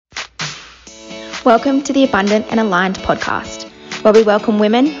Welcome to the Abundant and Aligned podcast, where we welcome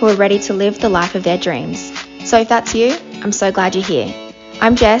women who are ready to live the life of their dreams. So if that's you, I'm so glad you're here.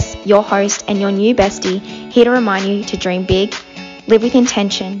 I'm Jess, your host and your new bestie, here to remind you to dream big, live with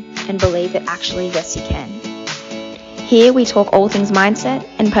intention, and believe that actually, yes, you can. Here we talk all things mindset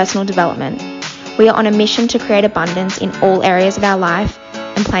and personal development. We are on a mission to create abundance in all areas of our life,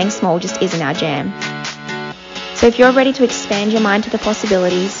 and playing small just isn't our jam. So if you're ready to expand your mind to the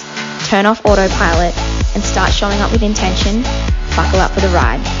possibilities, turn off autopilot, and start showing up with intention, buckle up for the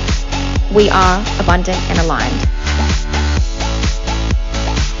ride. We are abundant and aligned.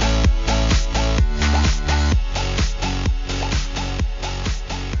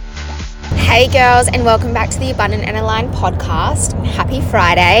 Hey girls, and welcome back to the Abundant and Aligned podcast. Happy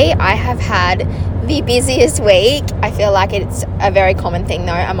Friday. I have had the busiest week. I feel like it's a very common thing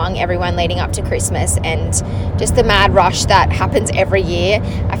though among everyone leading up to Christmas and just the mad rush that happens every year.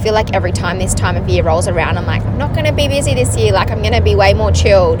 I feel like every time this time of year rolls around, I'm like, I'm not going to be busy this year. Like, I'm going to be way more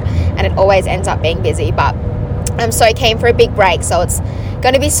chilled, and it always ends up being busy. But I'm so keen for a big break, so it's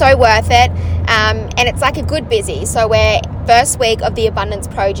going to be so worth it. And it's like a good busy. So we're first week of the Abundance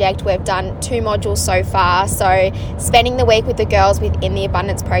Project. We've done 2 modules so far. So spending the week with the girls within the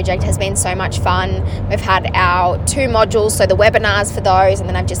Abundance Project has been so much fun. We've had our 2 modules, so the webinars for those, and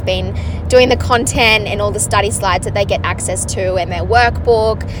then I've just been doing the content and all the study slides that they get access to and their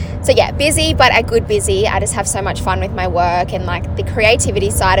workbook. So yeah, busy, but a good busy. I just have so much fun with my work, and like the creativity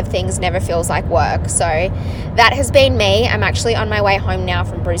side of things never feels like work. So that has been me. I'm actually on my way home now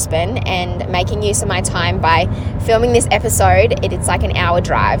from Brisbane and making use of my time by filming this episode. It's like an hour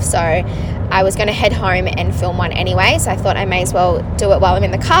drive, so I was going to head home and film one anyway, so I thought I may as well do it while I'm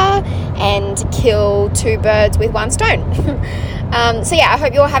in the car and kill 2 birds with 1 stone. So yeah, I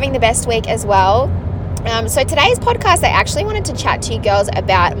hope you're having the best week as well. So today's podcast, I actually wanted to chat to you girls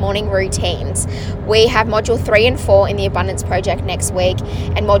about morning routines. We have module 3 and 4 in the Abundance Project next week,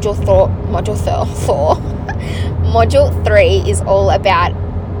 and module 3 is all about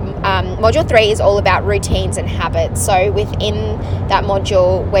Module 3 is all about routines and habits. So within that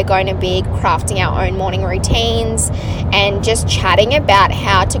module, we're going to be crafting our own morning routines and just chatting about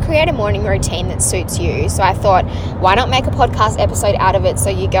how to create a morning routine that suits you. So I thought, why not make a podcast episode out of it so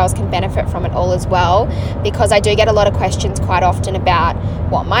you girls can benefit from it all as well? Because I do get a lot of questions quite often about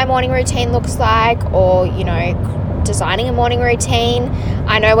what my morning routine looks like, or, you know, designing a morning routine.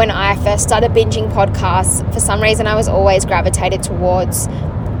 I know when I first started binging podcasts, for some reason I was always gravitated towards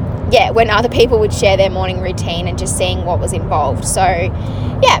when other people would share their morning routine and just seeing what was involved. So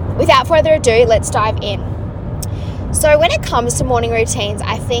yeah, without further ado, let's dive in. So when it comes to morning routines,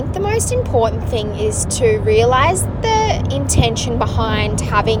 I think the most important thing is to realize the intention behind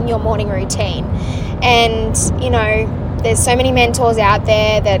having your morning routine. And, you know, there's so many mentors out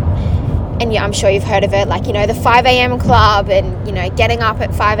there that, and yeah, I'm sure you've heard of it, like, you know, the 5 a.m. club, and, you know, getting up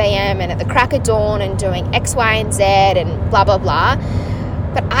at 5 a.m. and at the crack of dawn and doing X, Y, and Z and blah, blah, blah.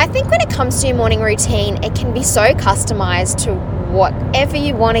 But I think when it comes to your morning routine, it can be so customized to whatever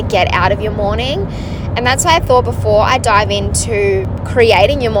you want to get out of your morning. And that's why I thought before I dive into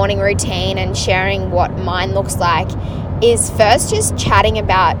creating your morning routine and sharing what mine looks like, is first just chatting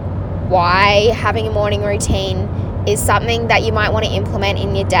about why having a morning routine is something that you might want to implement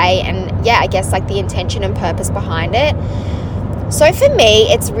in your day, and yeah, I guess like the intention and purpose behind it. So for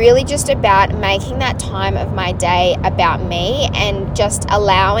me, it's really just about making that time of my day about me, and just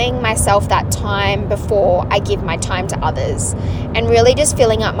allowing myself that time before I give my time to others, and really just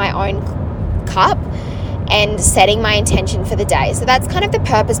filling up my own cup and setting my intention for the day. So that's kind of the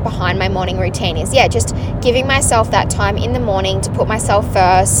purpose behind my morning routine, is just giving myself that time in the morning to put myself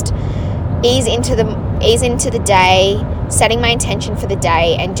first, ease into the day, setting my intention for the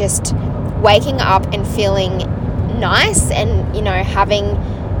day, and just waking up and feeling nice, and, you know, having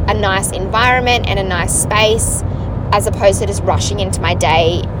a nice environment and a nice space, as opposed to just rushing into my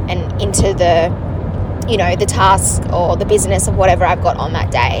day and into the, you know, the task or the business of whatever I've got on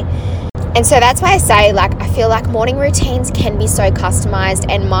that day. And so that's why I say, like, I feel like morning routines can be so customized,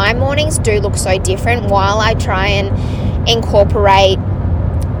 and my mornings do look so different while I try and incorporate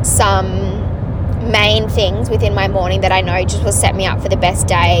some main things within my morning that I know just will set me up for the best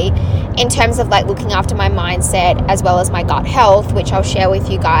day in terms of like looking after my mindset as well as my gut health, which I'll share with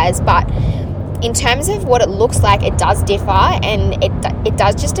you guys. But in terms of what it looks like, it does differ, and it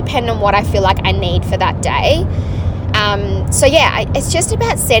does just depend on what I feel like I need for that day. So yeah, it's just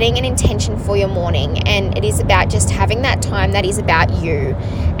about setting an intention for your morning, and it is about just having that time that is about you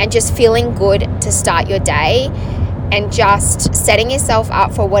and just feeling good to start your day. and just setting yourself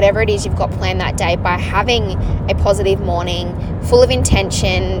up for whatever it is you've got planned that day by having a positive morning, full of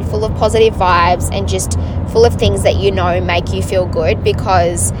intention, full of positive vibes, and just full of things that you know make you feel good,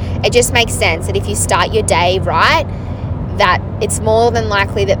 because it just makes sense that if you start your day right, that it's more than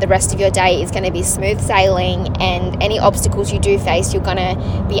likely that the rest of your day is going to be smooth sailing, and any obstacles you do face, you're going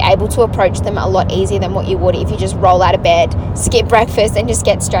to be able to approach them a lot easier than what you would if you just roll out of bed, skip breakfast, and just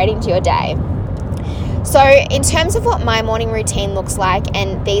get straight into your day. So in terms of what my morning routine looks like,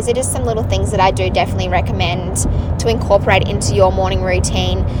 and these are just some little things that I do definitely recommend to incorporate into your morning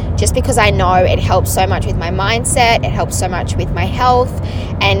routine, just because I know it helps so much with my mindset, it helps so much with my health,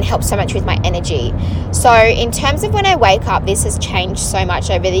 and helps so much with my energy. So in terms of when I wake up, this has changed so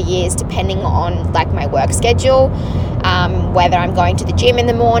much over the years depending on like my work schedule, whether I'm going to the gym in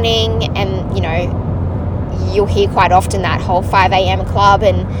the morning, and you know, you'll hear quite often that whole 5 a.m. club,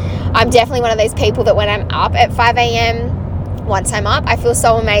 and I'm definitely one of those people that when I'm up at 5 a.m, once I'm up, I feel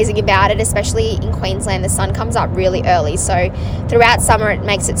so amazing about it, especially in Queensland. The sun comes up really early, so throughout summer it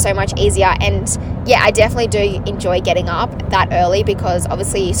makes it so much easier. And yeah, I definitely do enjoy getting up that early, because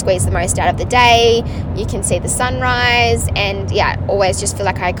obviously you squeeze the most out of the day, you can see the sunrise, and yeah, always just feel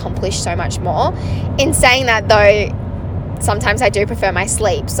like I accomplish so much more. In saying that though, sometimes I do prefer my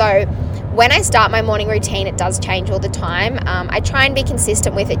sleep. So when I start my morning routine, it does change all the time. I try and be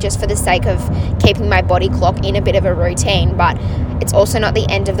consistent with it just for the sake of keeping my body clock in a bit of a routine, but it's also not the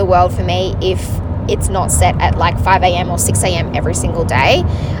end of the world for me if it's not set at like 5 a.m. or 6 a.m. every single day.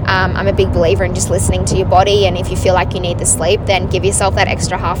 I'm a big believer in just listening to your body, and if you feel like you need the sleep, then give yourself that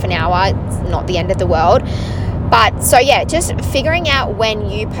extra half an hour. It's not the end of the world. But so yeah, just figuring out when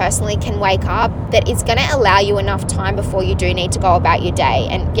you personally can wake up that is going to allow you enough time before you do need to go about your day.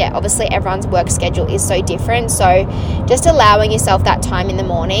 And yeah, obviously everyone's work schedule is so different. So just allowing yourself that time in the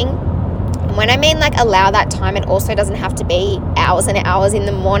morning. And when I mean like allow that time, it also doesn't have to be hours and hours in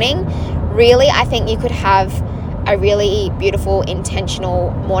the morning. Really, I think you could have a really beautiful,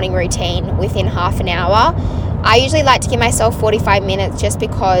 intentional morning routine within half an hour. I usually like to give myself 45 minutes just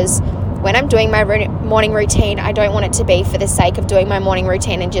because when I'm doing my morning routine, I don't want it to be for the sake of doing my morning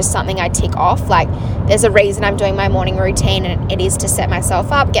routine and just something I tick off. Like, there's a reason I'm doing my morning routine, and it is to set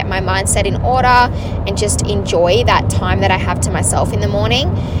myself up, get my mindset in order, and just enjoy that time that I have to myself in the morning.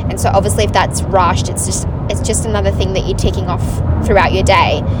 And so obviously if that's rushed, it's just another thing that you're ticking off throughout your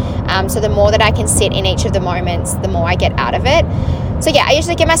day. So the more that I can sit in each of the moments, the more I get out of it. So yeah, I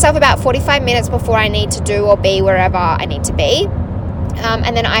usually give myself about 45 minutes before I need to do or be wherever I need to be.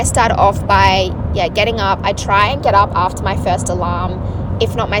 And then I start off by getting up. I try and get up after my first alarm,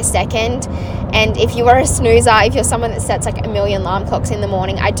 if not my second. And if you are a snoozer, if you're someone that sets like a million alarm clocks in the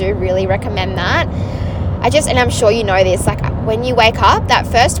morning, I do really recommend that. And I'm sure you know this, like when you wake up, that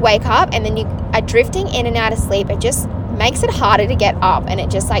first wake up and then you are drifting in and out of sleep, it just makes it harder to get up, and it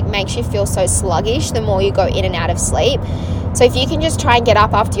just like makes you feel so sluggish the more you go in and out of sleep. So if you can just try and get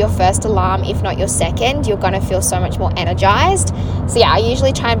up after your first alarm, if not your second, you're going to feel so much more energized. So yeah, I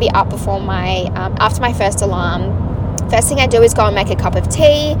usually try and be up before after my first alarm. First thing I do is go and make a cup of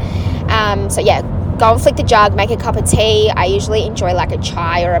tea. Go and flick the jug, make a cup of tea. I usually enjoy like a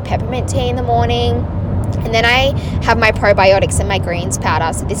chai or a peppermint tea in the morning. And then I have my probiotics and my greens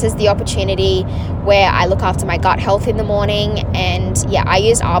powder. So this is the opportunity where I look after my gut health in the morning. And yeah, I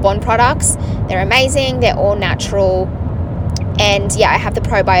use Arbonne products. They're amazing. They're all natural. And yeah, I have the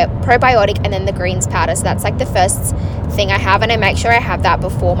probiotic and then the greens powder. So that's like the first thing I have. And I make sure I have that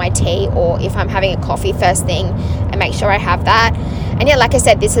before my tea, or if I'm having a coffee first thing, I make sure I have that. And yeah, like I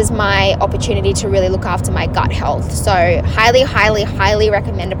said, this is my opportunity to really look after my gut health. So highly, highly, highly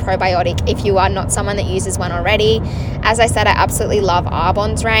recommend a probiotic if you are not someone that uses one already. As I said, I absolutely love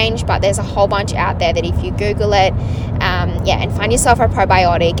Arbonne's range, but there's a whole bunch out there that if you Google it, and find yourself a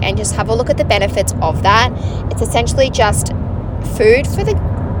probiotic and just have a look at the benefits of that. It's essentially just food for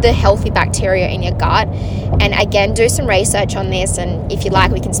the healthy bacteria in your gut. And again, do some research on this, and if you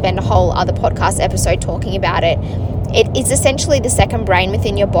like, we can spend a whole other podcast episode talking about it. It is essentially the second brain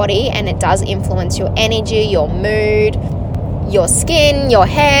within your body, and it does influence your energy, your mood, your skin, your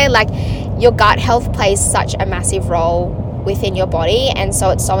hair. Like, your gut health plays such a massive role within your body, and so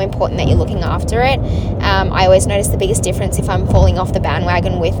it's so important that you're looking after it. I always notice the biggest difference if I'm falling off the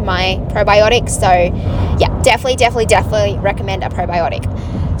bandwagon with my probiotics. So yeah, definitely recommend a probiotic.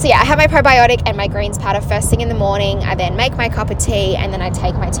 So yeah, I have my probiotic and my greens powder first thing in the morning. I then make my cup of tea, and then I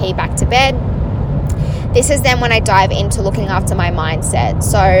take my tea back to bed. This is then when I dive into looking after my mindset.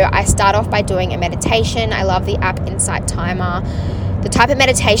 So I start off by doing a meditation. I love the app Insight Timer. The type of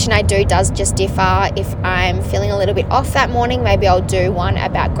meditation I do does just differ. If I'm feeling a little bit off that morning, maybe I'll do one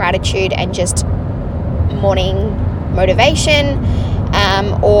about gratitude and just morning motivation,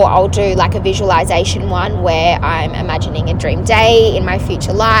 or I'll do like a visualization one where I'm imagining a dream day in my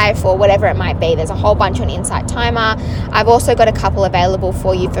future life or whatever it might be. There's a whole bunch on Insight Timer. I've also got a couple available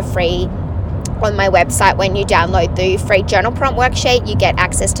for you for free on my website. When you download the free journal prompt worksheet, you get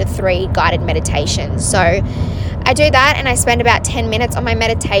access to 3 guided meditations. So I do that and I spend about 10 minutes on my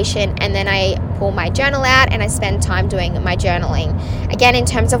meditation, and then I pull my journal out and I spend time doing my journaling. Again, in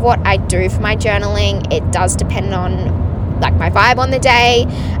terms of what I do for my journaling, it does depend on like my vibe on the day.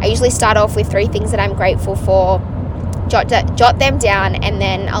 I usually start off with 3 things that I'm grateful for, jot them down, and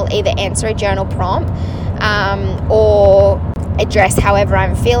then I'll either answer a journal prompt or address however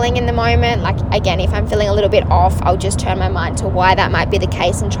I'm feeling in the moment. Like, again, if I'm feeling a little bit off, I'll just turn my mind to why that might be the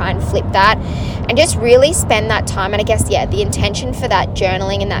case and try and flip that, and just really spend that time. And I guess, the intention for that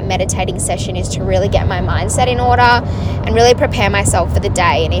journaling and that meditating session is to really get my mindset in order and really prepare myself for the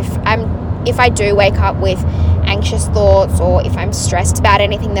day. And if I do wake up with anxious thoughts, or if I'm stressed about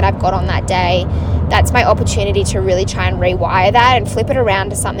anything that I've got on that day, that's my opportunity to really try and rewire that and flip it around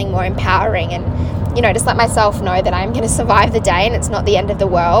to something more empowering, and just let myself know that I'm going to survive the day and it's not the end of the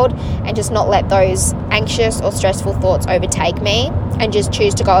world, and just not let those anxious or stressful thoughts overtake me, and just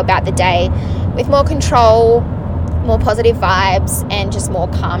choose to go about the day with more control, more positive vibes, and just more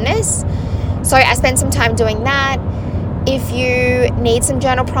calmness. So I spend some time doing that. If you need some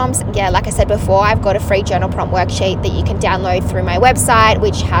journal prompts, like I said before, I've got a free journal prompt worksheet that you can download through my website,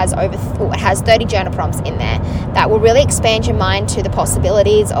 which has has 30 journal prompts in there that will really expand your mind to the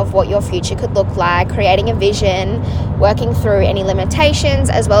possibilities of what your future could look like, creating a vision, working through any limitations,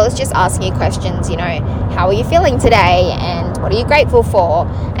 as well as just asking you questions, how are you feeling today, and what are you grateful for,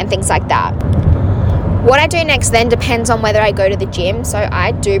 and things like that. What I do next then depends on whether I go to the gym. So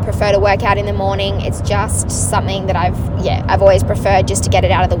I do prefer to work out in the morning. It's just something that I've always preferred, just to get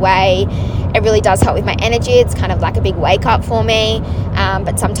it out of the way. It really does help with my energy. It's kind of like a big wake up for me.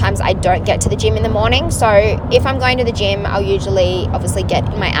 But sometimes I don't get to the gym in the morning. So if I'm going to the gym, I'll usually obviously get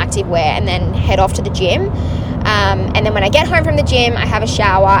in my active wear and then head off to the gym. And then when I get home from the gym, I have a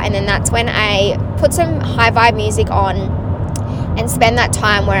shower, and then that's when I put some high vibe music on and spend that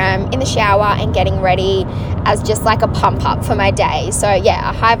time where I'm in the shower and getting ready as just like a pump up for my day. So a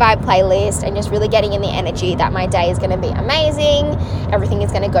high vibe playlist, and just really getting in the energy that my day is going to be amazing, everything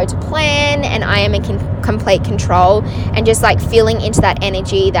is going to go to plan, and I am in complete control, and just like feeling into that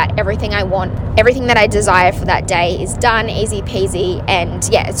energy that everything I want, everything that I desire for that day is done, easy peasy, and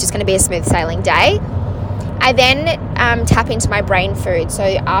it's just going to be a smooth sailing day. I then tap into my brain food. So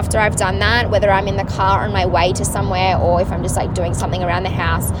after I've done that, whether I'm in the car on my way to somewhere, or if I'm just like doing something around the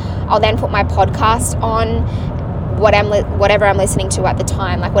house, I'll then put my podcast on, whatever I'm listening to at the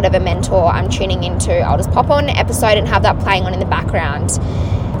time, like whatever mentor I'm tuning into. I'll just pop on an episode and have that playing on in the background.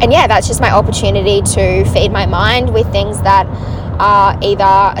 And that's just my opportunity to feed my mind with things that are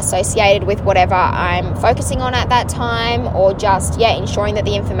either associated with whatever I'm focusing on at that time, or just ensuring that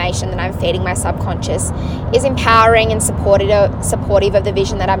the information that I'm feeding my subconscious is empowering and supportive of the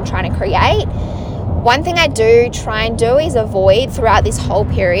vision that I'm trying to create. One thing I do try and do is avoid throughout this whole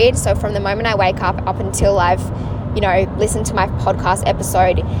period, so from the moment I wake up until I've listened to my podcast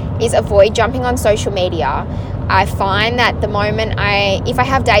episode, is avoid jumping on social media. I find that the moment if I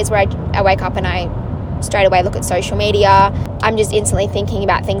have days where I wake up and I straight away look at social media, I'm just instantly thinking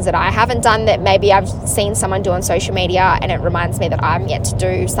about things that I haven't done that maybe I've seen someone do on social media, and it reminds me that I'm yet to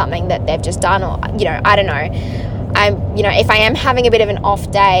do something that they've just done, or I don't know. If I am having a bit of an off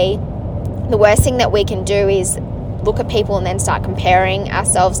day, the worst thing that we can do is look at people and then start comparing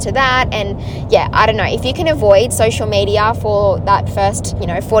ourselves to that. And I don't know, if you can avoid social media for that first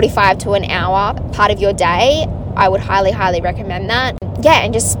 45 to an hour part of your day, I would highly recommend that.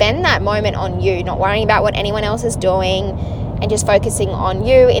 And just spend that moment on you, not worrying about what anyone else is doing, and just focusing on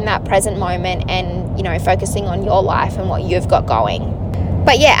you in that present moment, and focusing on your life and what you've got going.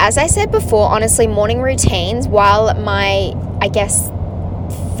 But as I said before, honestly, morning routines, while my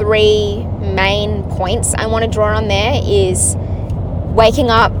 3 main points I want to draw on there is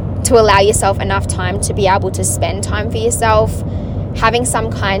waking up to allow yourself enough time to be able to spend time for yourself, having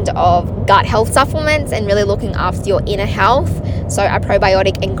some kind of gut health supplements and really looking after your inner health, so a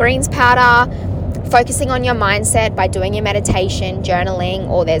probiotic and greens powder, focusing on your mindset by doing your meditation, journaling,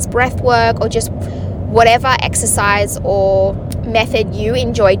 or there's breath work, or just whatever exercise or method you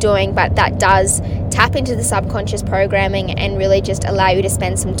enjoy doing, but that does tap into the subconscious programming and really just allow you to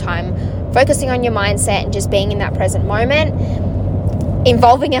spend some time focusing on your mindset and just being in that present moment.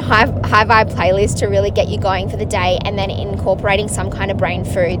 involving a high vibe playlist to really get you going for the day, and then incorporating some kind of brain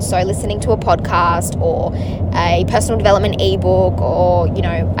food. So listening to a podcast or a personal development ebook, or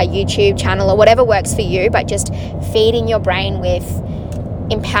a YouTube channel, or whatever works for you, but just feeding your brain with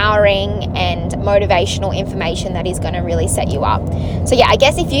empowering and motivational information that is going to really set you up. So I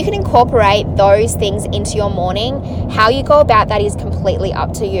guess if you can incorporate those things into your morning, how you go about that is completely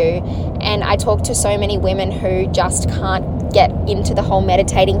up to you. And I talk to so many women who just can't get into the whole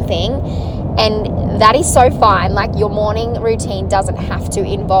meditating thing, and that is so fine. Like, your morning routine doesn't have to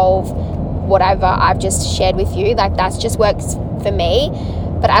involve whatever I've just shared with you. Like, that just works for me.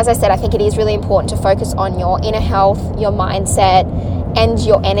 But as I said, I think it is really important to focus on your inner health, your mindset, and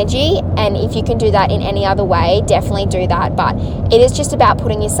your energy. And if you can do that in any other way, definitely do that. But it is just about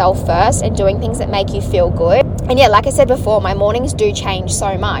putting yourself first and doing things that make you feel good. And like I said before, my mornings do change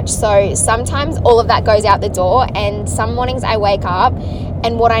so much. So sometimes all of that goes out the door, and some mornings I wake up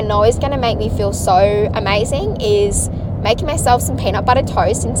and what I know is going to make me feel so amazing is making myself some peanut butter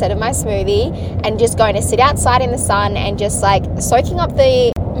toast instead of my smoothie, and just going to sit outside in the sun and just like soaking up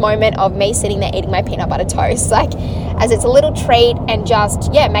the moment of me sitting there eating my peanut butter toast, like as it's a little treat, and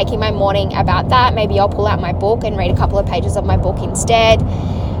just making my morning about that. Maybe I'll pull out my book and read a couple of pages of my book instead.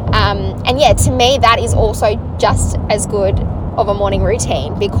 To me that is also just as good of a morning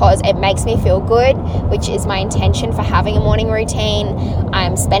routine, because it makes me feel good, which is my intention for having a morning routine.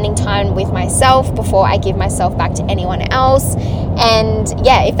 I'm spending time with myself before I give myself back to anyone else. And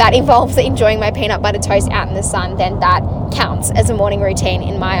if that involves enjoying my peanut butter toast out in the sun, then that counts as a morning routine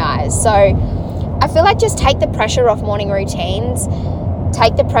in my eyes. So I feel like just take the pressure off morning routines.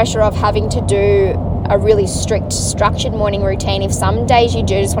 Take the pressure of having to do a really strict, structured morning routine. If some days you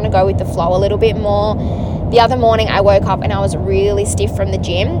do just want to go with the flow a little bit more. The other morning I woke up and I was really stiff from the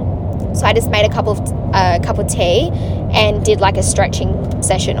gym. So I just made a cup of tea and did like a stretching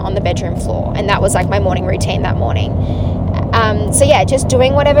session on the bedroom floor. And that was like my morning routine that morning. Just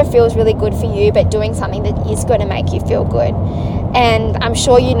doing whatever feels really good for you, but doing something that is going to make you feel good. And I'm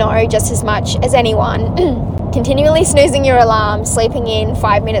sure you know just as much as anyone, continually snoozing your alarm, sleeping in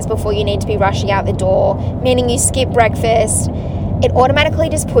 5 minutes before you need to be rushing out the door, meaning you skip breakfast, it automatically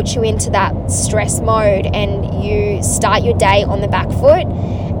just puts you into that stress mode, and you start your day on the back foot.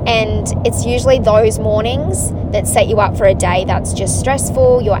 And it's usually those mornings that set you up for a day that's just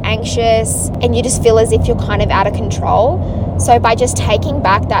stressful, you're anxious, and you just feel as if you're kind of out of control. So by just taking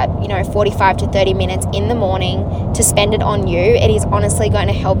back that 45 to 30 minutes in the morning to spend it on you, it is honestly going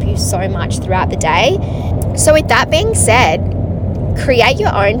to help you so much throughout the day. So with that being said, create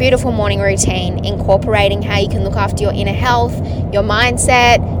your own beautiful morning routine, incorporating how you can look after your inner health, your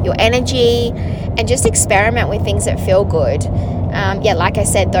mindset, your energy, and just experiment with things that feel good. Like I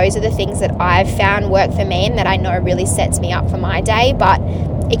said, those are the things that I've found work for me and that I know really sets me up for my day. But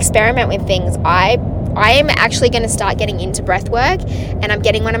experiment with things. I am actually going to start getting into breath work, and I'm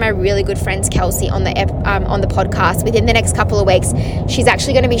getting one of my really good friends, Kelsey, on the podcast within the next couple of weeks. She's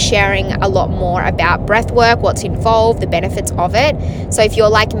actually going to be sharing a lot more about breath work, what's involved, the benefits of it. So if you're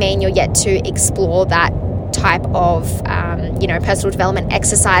like me and you're yet to explore that type of personal development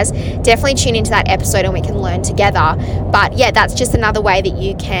exercise, definitely tune into that episode and we can learn together. But that's just another way that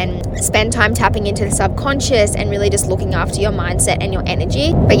you can spend time tapping into the subconscious and really just looking after your mindset and your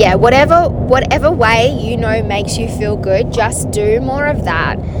energy. But whatever way makes you feel good, just do more of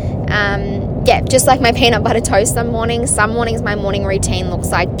that. Just like my peanut butter toast some mornings my morning routine looks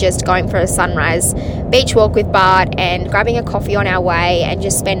like just going for a sunrise beach walk with Bart and grabbing a coffee on our way and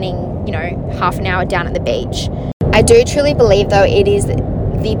just spending half an hour down at the beach. I do truly believe though it is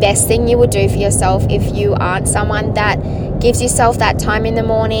the best thing you would do for yourself if you aren't someone that gives yourself that time in the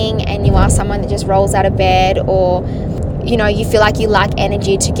morning, and you are someone that just rolls out of bed, or you feel like you lack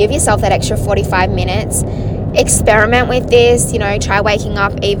energy to give yourself that extra 45 minutes. Experiment with this, try waking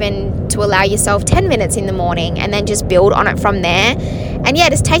up even to allow yourself 10 minutes in the morning, and then just build on it from there. And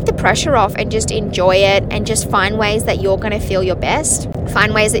just take the pressure off and just enjoy it, and just find ways that you're going to feel your best.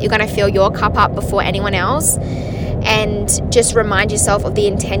 Find ways that you're going to fill your cup up before anyone else. And just remind yourself of the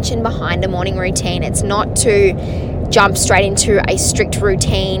intention behind a morning routine. It's not to jump straight into a strict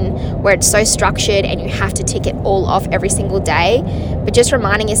routine where it's so structured and you have to tick it all off every single day, but just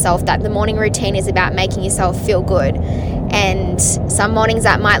reminding yourself that the morning routine is about making yourself feel good. And some mornings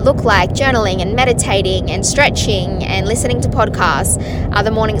that might look like journaling and meditating and stretching and listening to podcasts.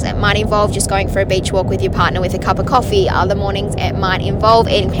 Other mornings it might involve just going for a beach walk with your partner with a cup of coffee. Other mornings it might involve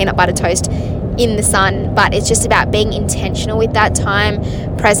eating peanut butter toast in the sun. But it's just about being intentional with that time,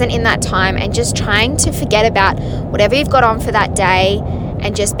 present in that time, and just trying to forget about whatever you've got on for that day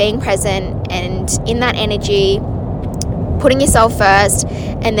and just being present and in that energy, putting yourself first,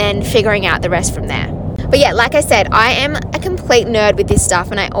 and then figuring out the rest from there. But yeah, like I said, I am a complete nerd with this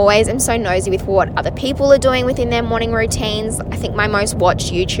stuff, and I always am so nosy with what other people are doing within their morning routines. I think my most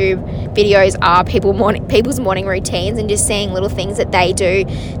watched YouTube videos are people's morning routines, and just seeing little things that they do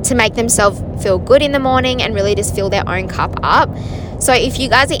to make themselves feel good in the morning and really just fill their own cup up. So if you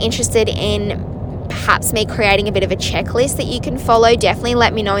guys are interested in perhaps me creating a bit of a checklist that you can follow, definitely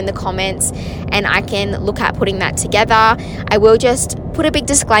let me know in the comments and I can look at putting that together. I will just put a big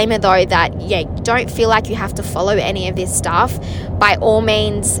disclaimer though that don't feel like you have to follow any of this stuff. By all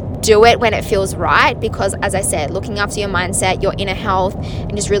means, do it when it feels right, because as I said, looking after your mindset, your inner health,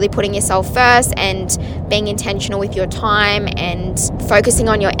 and just really putting yourself first and being intentional with your time and focusing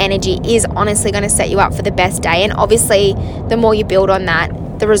on your energy is honestly going to set you up for the best day. And obviously, the more you build on that,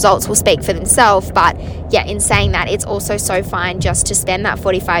 the results will speak for themselves. But yeah, in saying that, it's also so fine just to spend that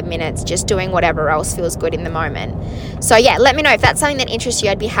 45 minutes just doing whatever else feels good in the moment. So yeah, let me know if that's something that interests you.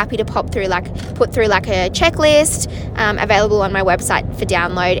 I'd be happy to put through like a checklist available on my website for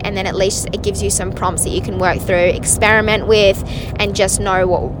download, and then at least it gives you some prompts that you can work through, experiment with, and just know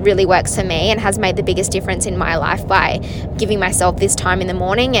what really works for me and has made the biggest difference in my life by giving myself this time in the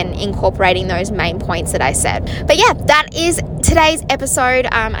morning and incorporating those main points that I said. But yeah, that is today's episode.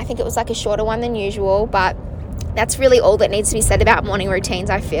 I think it was like a shorter one than usual, but that's really all that needs to be said about morning routines,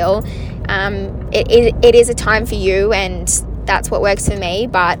 I feel. It is a time for you, and that's what works for me,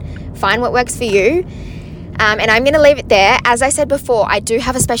 but find what works for you. And I'm going to leave it there. As I said before, I do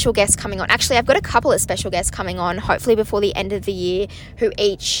have a special guest coming on. Actually, I've got a couple of special guests coming on, hopefully before the end of the year, who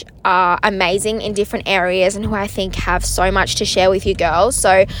each are amazing in different areas and who I think have so much to share with you girls.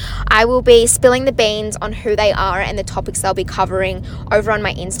 So I will be spilling the beans on who they are and the topics they'll be covering over on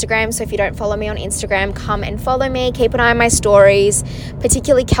my Instagram. So if you don't follow me on Instagram, come and follow me. Keep an eye on my stories,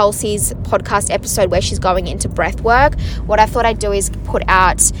 particularly Kelsey's podcast episode where she's going into breath work. What I thought I'd do is put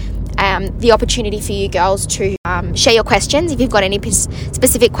out the opportunity for you girls to share your questions if you've got any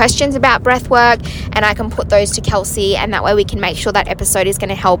specific questions about breath work, and I can put those to Kelsey, and that way we can make sure that episode is going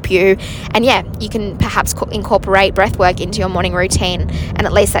to help you. And yeah, you can perhaps incorporate breath work into your morning routine, and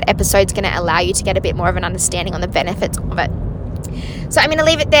at least that episode's going to allow you to get a bit more of an understanding on the benefits of it. So I'm going to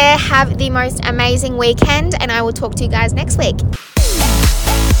leave it there. Have the most amazing weekend, and I will talk to you guys next week.